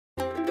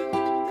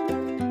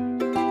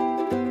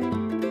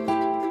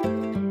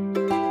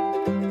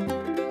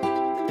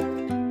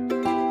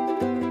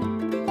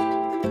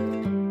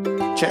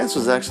Chance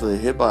was actually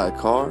hit by a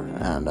car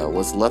and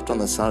was left on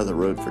the side of the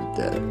road for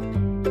dead.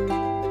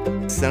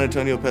 San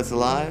Antonio Pets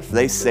Alive,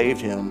 they saved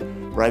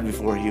him right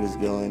before he was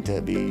going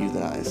to be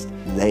euthanized.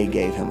 They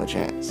gave him a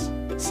chance.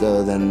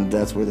 So then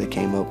that's where they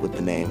came up with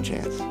the name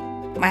Chance.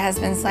 My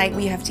husband's like,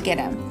 we have to get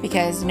him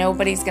because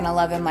nobody's gonna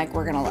love him like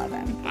we're gonna love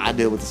him. I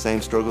deal with the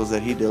same struggles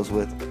that he deals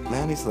with.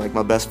 Man, he's like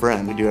my best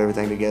friend. We do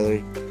everything together.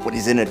 When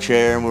he's in a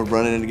chair and we're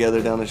running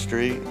together down the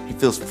street, he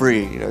feels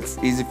free. You know, it's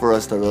easy for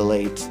us to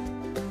relate.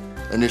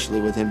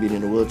 Initially, with him being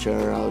in a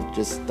wheelchair, I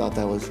just thought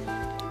that was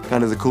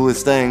kind of the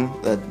coolest thing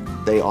that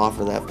they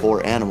offer that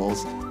for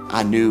animals.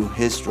 I knew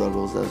his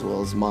struggles as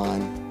well as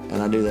mine,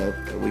 and I knew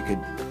that we could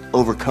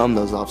overcome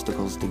those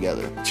obstacles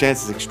together.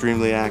 Chance is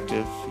extremely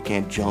active. He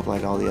can't jump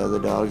like all the other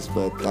dogs,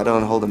 but I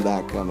don't hold him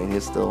back. I mean, he'll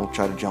still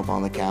try to jump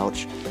on the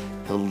couch.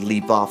 He'll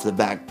leap off the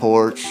back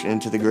porch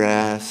into the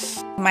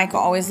grass. Michael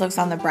always looks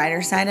on the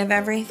brighter side of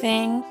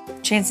everything.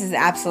 Chance is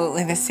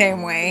absolutely the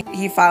same way.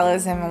 He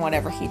follows him in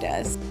whatever he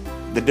does.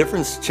 The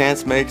difference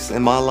Chance makes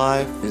in my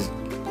life is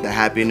the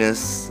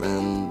happiness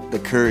and the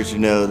courage to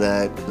know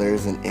that there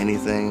isn't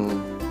anything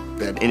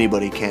that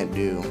anybody can't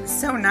do.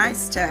 So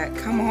nice to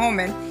come home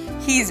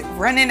and he's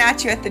running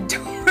at you at the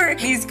door.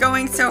 He's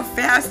going so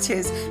fast,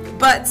 his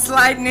butt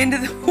sliding into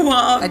the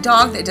wall. A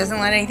dog that doesn't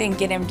let anything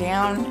get him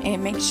down, it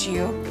makes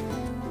you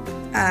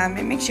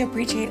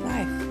appreciate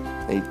life.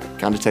 He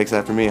kind of takes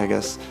after me, I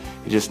guess.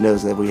 He just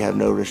knows that we have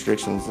no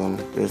restrictions and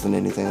there isn't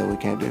anything that we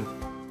can't do.